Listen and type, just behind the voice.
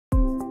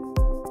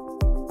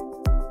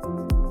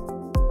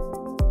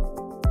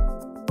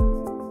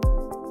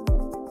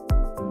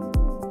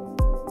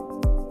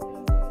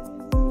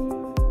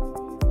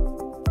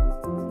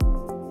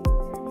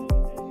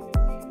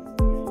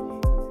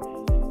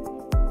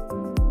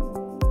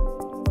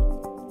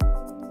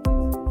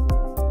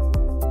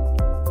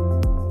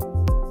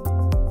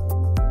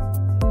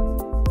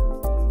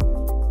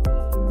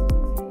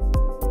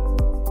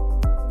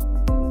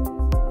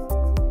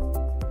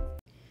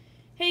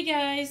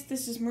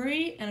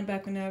Marie and I'm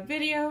back with another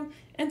video,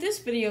 and this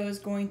video is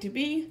going to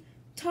be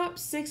top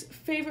 6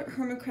 favorite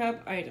hermit crab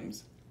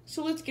items.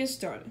 So let's get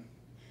started.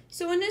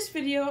 So in this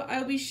video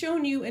I'll be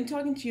showing you and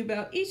talking to you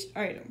about each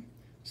item.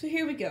 So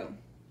here we go.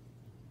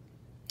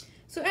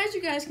 So as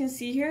you guys can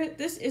see here,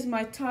 this is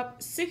my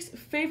top 6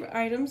 favorite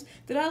items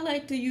that I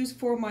like to use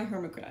for my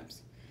hermit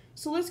crabs.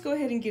 So let's go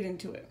ahead and get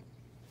into it.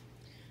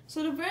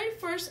 So the very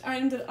first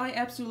item that I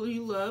absolutely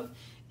love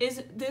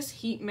is this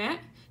heat mat.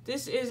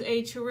 This is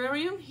a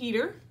terrarium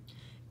heater,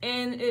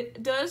 and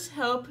it does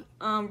help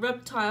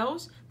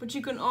reptiles, but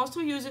you can also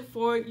use it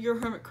for your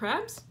hermit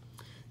crabs.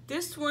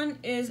 This one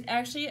is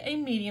actually a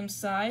medium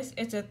size.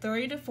 It's a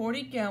 30 to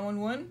 40 gallon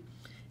one,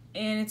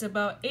 and it's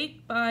about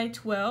 8 by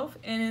 12,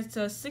 and it's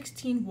a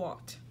 16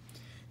 watt.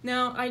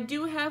 Now I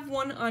do have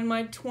one on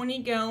my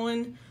 20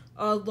 gallon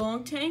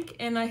long tank,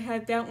 and I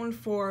had that one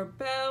for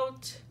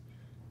about,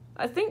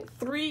 I think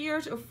 3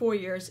 years or 4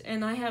 years,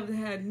 and I have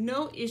had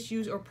no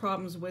issues or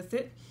problems with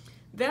it.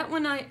 That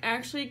one I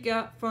actually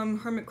got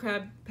from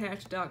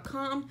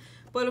hermitcrabpatch.com,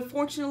 but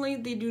unfortunately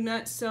they do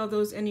not sell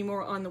those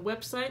anymore on the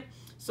website.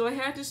 So I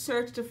had to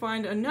search to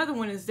find another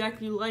one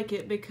exactly like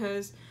it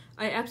because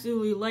I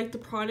absolutely liked the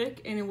product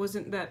and it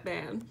wasn't that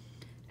bad.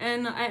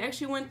 And I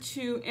actually went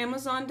to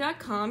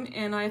Amazon.com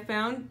and I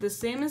found the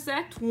same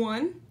exact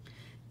one,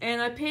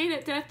 and I paid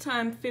at that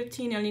time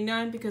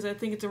 $15.99 because I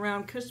think it's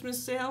around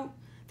Christmas sale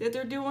that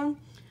they're doing.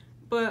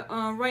 But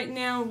right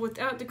now,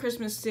 without the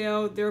Christmas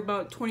sale, they're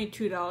about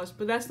 $22,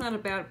 but that's not a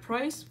bad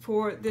price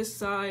for this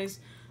size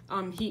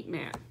heat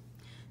mat.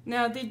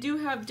 Now, they do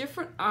have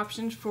different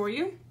options for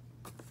you.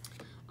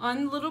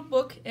 On the little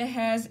book, it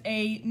has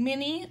a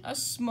mini, a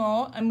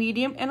small, a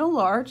medium, and a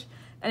large,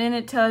 and then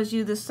it tells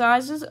you the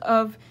sizes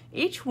of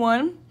each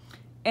one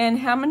and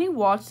how many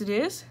watts it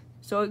is.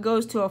 So it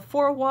goes to a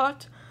 4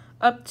 watt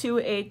up to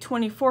a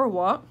 24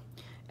 watt.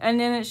 And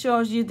then it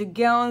shows you the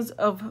gallons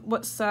of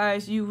what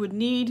size you would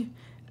need,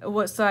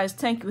 what size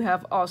tank you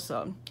have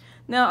also.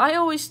 Now I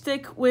always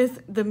stick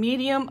with the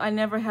medium. I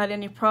never had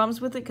any problems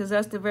with it because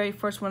that's the very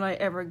first one I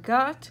ever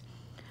got.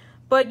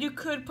 But you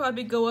could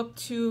probably go up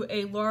to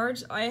a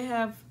large. I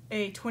have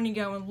a 20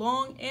 gallon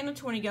long and a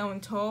 20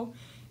 gallon tall.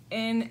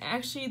 And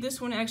actually this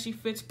one actually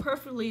fits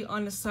perfectly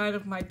on the side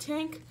of my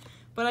tank.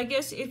 But I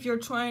guess if you're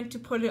trying to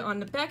put it on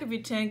the back of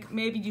your tank,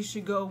 maybe you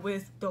should go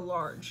with the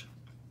large.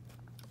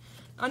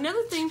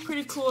 Another thing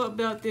pretty cool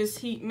about this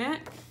heat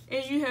mat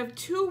is you have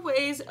 2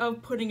 ways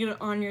of putting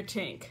it on your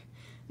tank.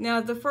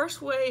 Now the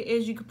first way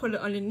is you can put it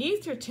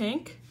underneath your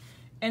tank,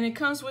 and it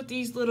comes with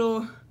these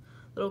little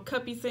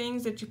cuppy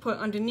things that you put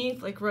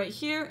underneath, like right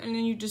here, and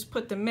then you just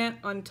put the mat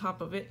on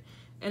top of it,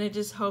 and it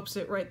just helps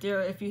it right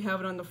there if you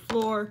have it on the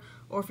floor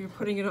or if you're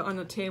putting it on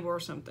the table or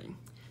something.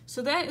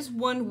 So that is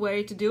one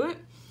way to do it.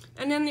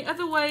 And then the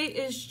other way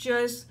is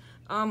just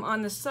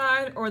on the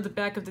side or the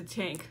back of the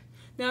tank.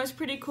 Now it's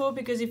pretty cool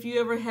because if you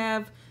ever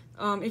have,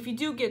 if you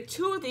do get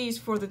 2 of these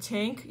for the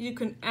tank, you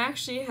can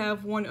actually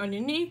have one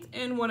underneath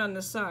and one on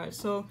the side.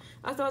 So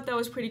I thought that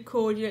was pretty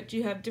cool that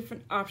you have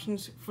different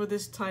options for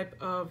this type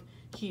of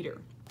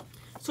heater.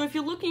 So if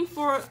you're looking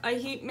for a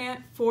heat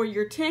mat for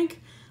your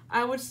tank,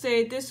 I would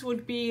say this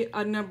would be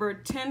a number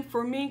 10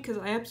 for me because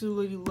I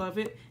absolutely love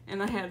it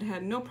and I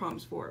had no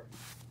problems for it.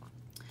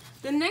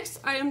 The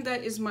next item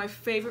that is my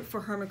favorite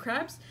for hermit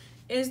crabs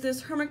is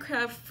this hermit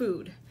crab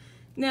food.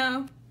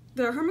 Now,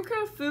 the hermit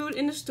crab food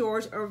in the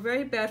stores are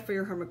very bad for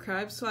your hermit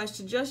crabs, so I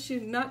suggest you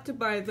not to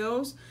buy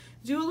those.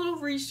 Do a little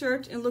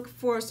research and look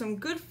for some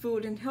good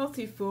food and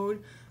healthy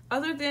food.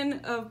 Other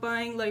than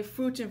buying like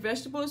fruits and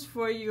vegetables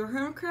for your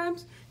hermit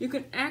crabs, you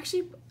can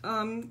actually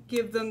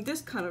give them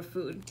this kind of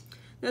food.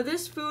 Now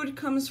this food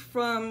comes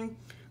from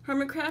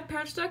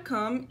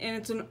hermitcrabpatch.com, and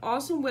it's an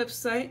awesome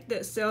website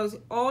that sells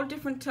all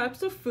different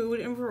types of food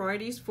and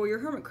varieties for your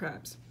hermit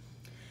crabs.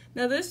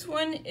 Now this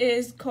one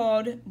is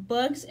called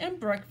Bugs and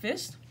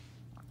Breakfast.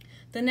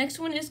 The next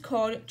one is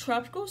called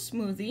Tropical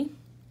Smoothie.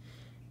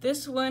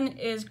 This one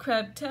is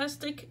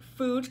Crabtastic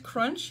Food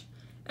Crunch.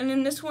 And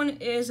then this one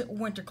is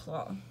Winter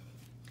Claw.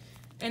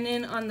 And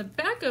then on the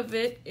back of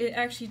it, it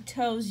actually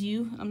tells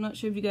you, I'm not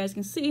sure if you guys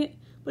can see it,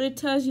 but it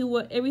tells you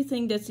what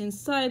everything that's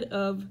inside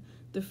of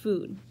the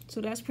food.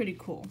 So that's pretty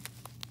cool.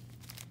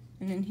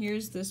 And then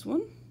here's this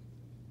one.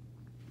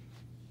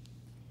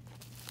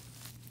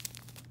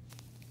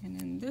 And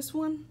then this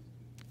one.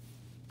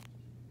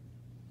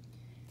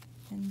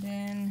 And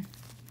then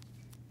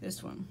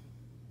this one.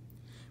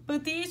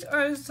 But these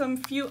are some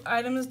few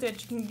items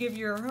that you can give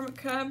your hermit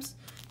crabs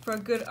for a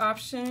good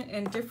option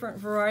and different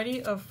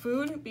variety of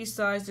food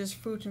besides just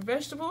fruits and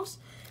vegetables.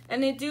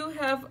 And they do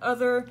have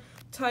other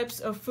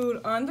types of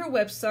food on their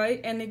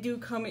website, and they do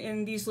come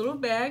in these little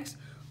bags,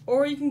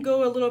 or you can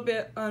go a little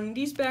bit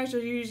these bags are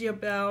usually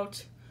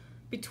about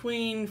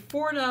between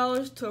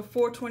 $4 to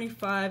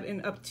 $4.25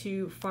 and up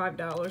to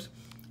 $5.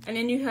 And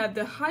then you have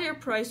the higher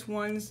price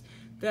ones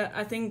that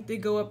I think they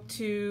go up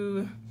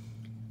to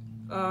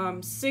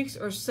 $6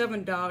 or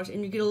 $7,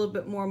 and you get a little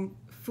bit more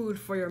food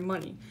for your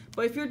money.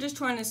 But if you're just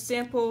trying to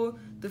sample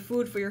the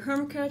food for your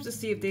hermit crabs to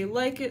see if they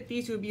like it,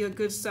 these would be a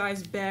good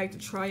size bag to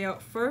try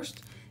out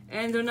first.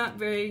 And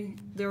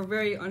they're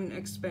very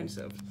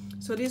inexpensive.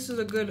 So this is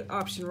a good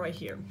option right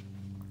here.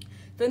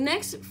 The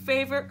next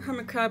favorite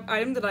hermit crab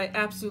item that I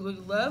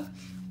absolutely love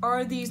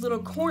are these little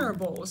corner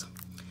bowls.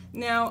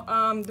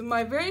 Now,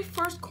 my very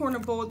first corner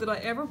bowl that I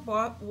ever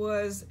bought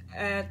was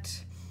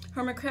at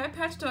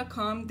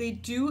hermitcrabpatch.com. They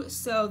do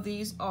sell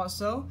these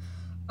also.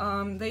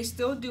 They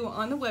still do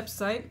on the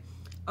website.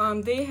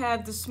 They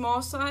have the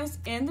small size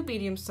and the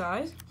medium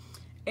size.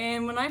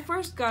 And when I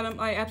first got them,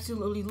 I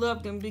absolutely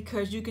loved them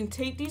because you can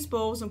take these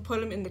bowls and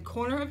put them in the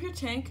corner of your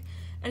tank,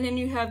 and then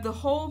you have the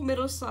whole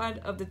middle side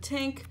of the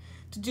tank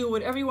to do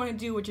whatever you want to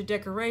do with your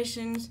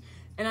decorations.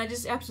 And I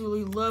just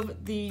absolutely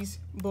love these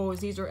bowls.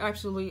 These are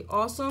absolutely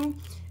awesome,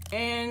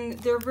 and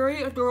they're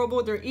very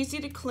adorable. They're easy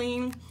to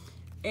clean,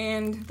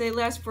 and they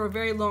last for a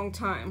very long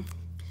time.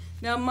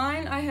 Now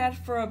mine I had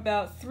for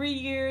about 3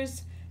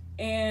 years,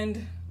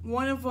 and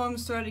one of them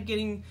started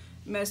getting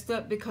messed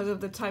up because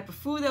of the type of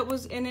food that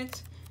was in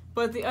it,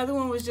 but the other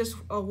one was just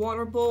a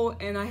water bowl,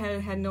 and I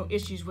had no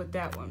issues with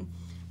that one.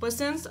 But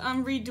since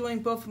I'm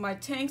redoing both of my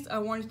tanks, I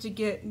wanted to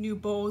get new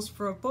bowls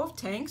for both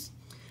tanks.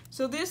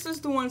 So this is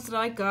the ones that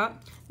I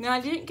got. Now I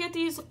didn't get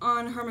these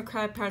on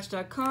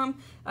hermitcrabpatch.com.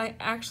 I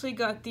actually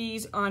got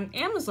these on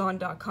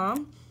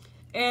amazon.com.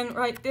 And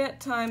right that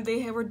time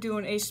they were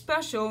doing a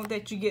special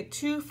that you get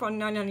 2 for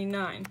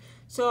 $9.99.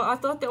 So I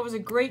thought that was a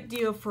great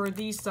deal for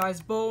these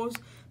size bowls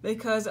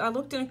because I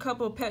looked in a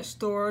couple of pet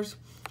stores.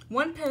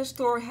 One pet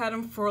store had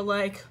them for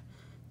like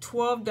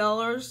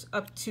 $12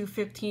 up to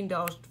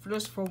 $15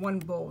 just for one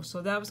bowl.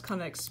 So that was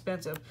kind of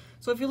expensive.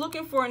 So if you're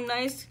looking for a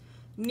nice,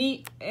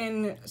 neat,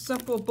 and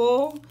simple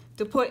bowl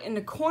to put in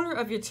the corner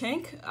of your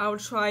tank, I would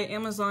try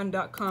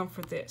amazon.com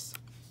for this.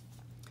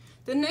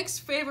 The next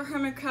favorite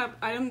hermit crab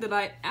item that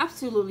I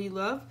absolutely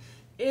love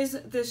is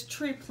this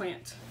tree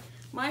plant.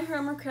 My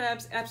hermit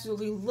crabs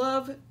absolutely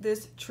love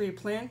this tree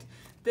plant.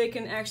 They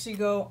can actually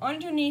go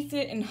underneath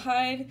it and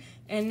hide,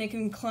 and they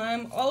can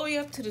climb all the way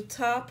up to the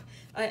top.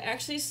 I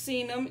actually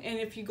seen them, and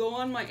if you go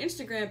on my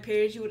Instagram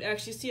page, you would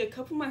actually see a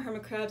couple of my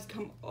hermit crabs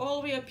come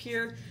all the way up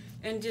here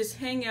and just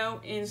hang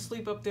out and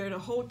sleep up there the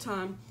whole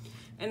time.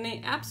 And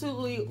they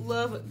absolutely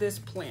love this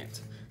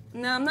plant.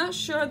 Now, I'm not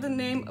sure the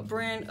name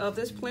brand of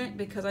this plant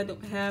because I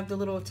don't have the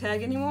little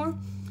tag anymore,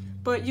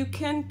 but you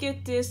can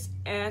get this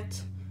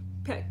at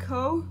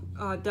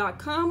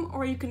petco.com,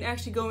 or you can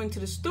actually go into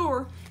the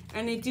store,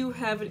 and they do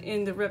have it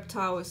in the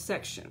reptile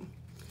section.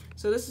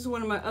 So this is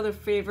one of my other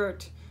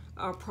favorite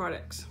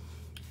products.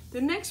 The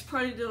next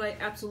product that I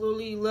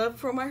absolutely love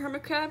for my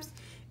hermit crabs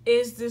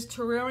is this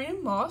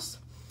terrarium moss.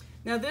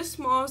 Now this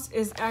moss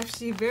is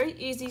actually very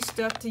easy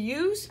stuff to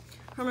use.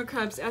 Hermit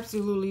crabs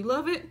absolutely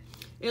love it.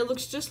 It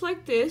looks just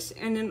like this,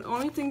 and then the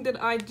only thing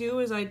that I do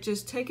is I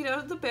just take it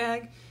out of the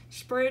bag,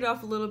 spray it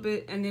off a little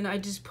bit, and then I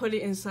just put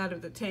it inside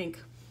of the tank.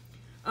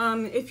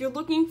 If you're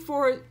looking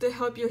for it to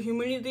help your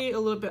humidity a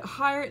little bit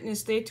higher and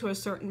stay to a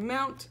certain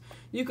amount,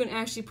 you can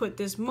actually put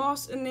this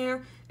moss in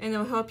there, and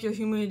it'll help your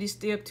humidity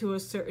stay up to a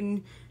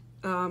certain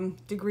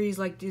degrees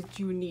like that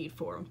you need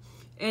for.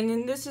 And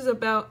then this is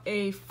about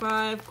a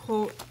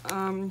 5-quart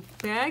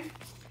bag.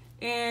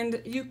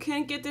 And you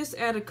can get this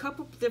at a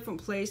couple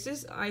different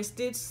places. I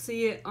did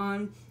see it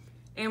on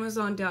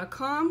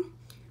Amazon.com.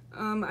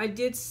 I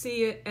did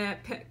see it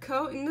at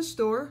Petco in the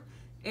store.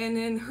 And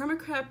then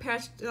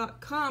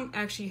hermitcrabpatch.com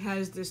actually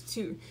has this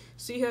too.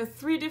 So you have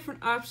 3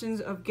 different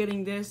options of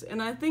getting this.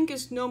 And I think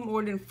it's no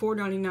more than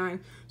 $4.99.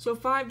 So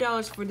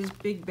 $5 for this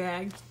big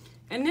bag.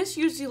 And this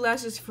usually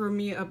lasts for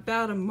me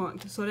about a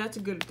month. So that's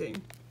a good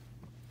thing.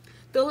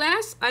 The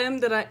last item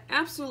that I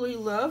absolutely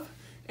love,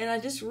 and I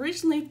just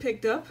recently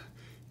picked up,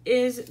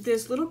 is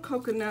this little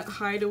coconut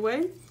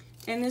hideaway.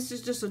 And this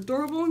is just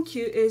adorable and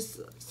cute. It's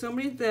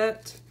somebody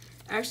that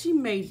actually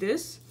made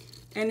this,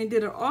 and they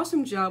did an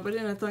awesome job with it,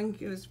 and I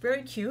think it was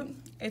very cute.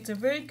 It's a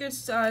very good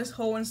size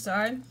hole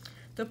inside.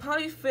 They'll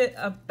probably fit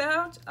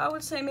about, I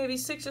would say maybe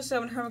 6 or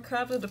 7 hermit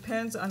crabs. It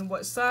depends on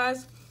what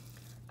size.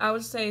 I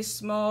would say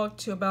small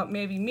to about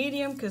maybe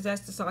medium, because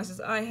that's the sizes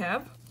I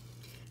have.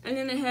 And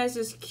then it has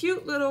this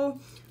cute little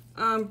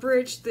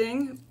bridge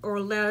thing, or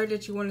ladder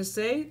that you want to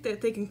say,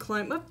 that they can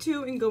climb up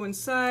to and go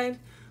inside,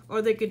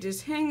 or they could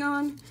just hang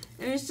on.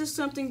 And it's just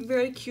something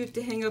very cute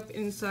to hang up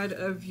inside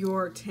of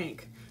your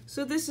tank.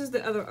 So this is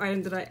the other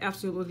item that I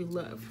absolutely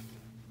love.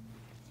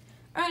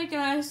 Alright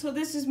guys, so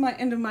this is my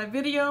end of my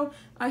video.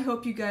 I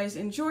hope you guys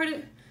enjoyed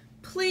it.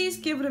 Please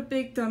give it a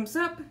big thumbs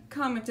up,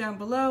 comment down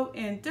below,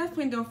 and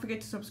definitely don't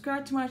forget to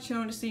subscribe to my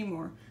channel to see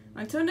more.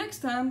 Until next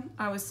time,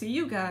 I will see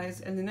you guys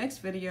in the next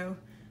video.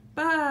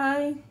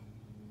 Bye!